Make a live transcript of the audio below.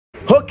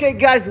Okay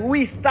guys,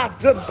 we start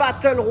the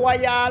battle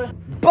royale.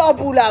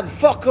 Bambulab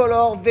 4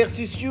 color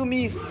versus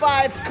Yumi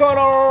 5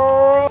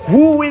 color.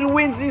 Who will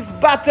win this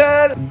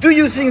battle? Do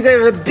you think there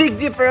is a big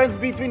difference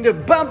between the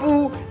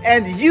bamboo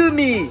and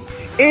Yumi?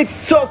 It's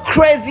so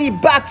crazy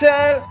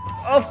battle.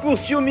 Of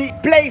course,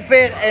 Yumi play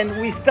fair and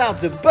we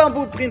start the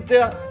bamboo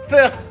printer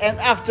first and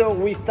after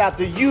we start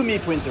the Yumi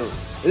printer.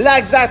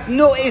 Like that,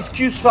 no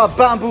excuse for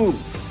bamboo.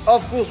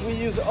 Of course, we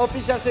use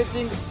official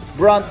settings,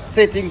 brand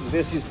settings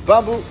versus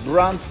bamboo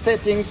brand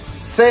settings.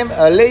 Same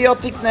layer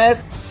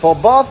thickness for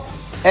both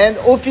and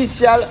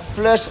official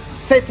flush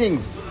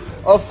settings.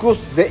 Of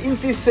course, the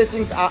infill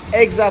settings are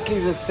exactly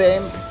the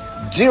same.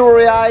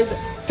 Zero ride,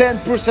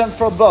 10%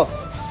 for both.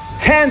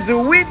 And the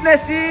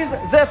witness is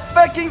the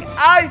fucking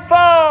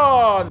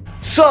iPhone!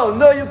 So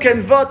now you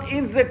can vote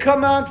in the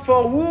comment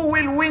for who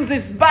will win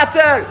this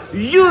battle,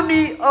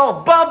 Yumi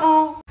or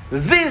bamboo.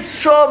 This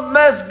show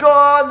must go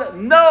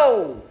on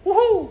now!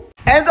 Woohoo!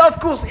 And of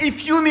course,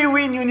 if Yumi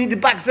win, you need to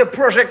back the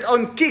project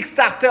on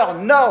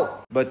Kickstarter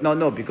now! But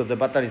no, because the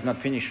battle is not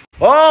finished.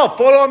 Oh,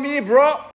 follow me, bro!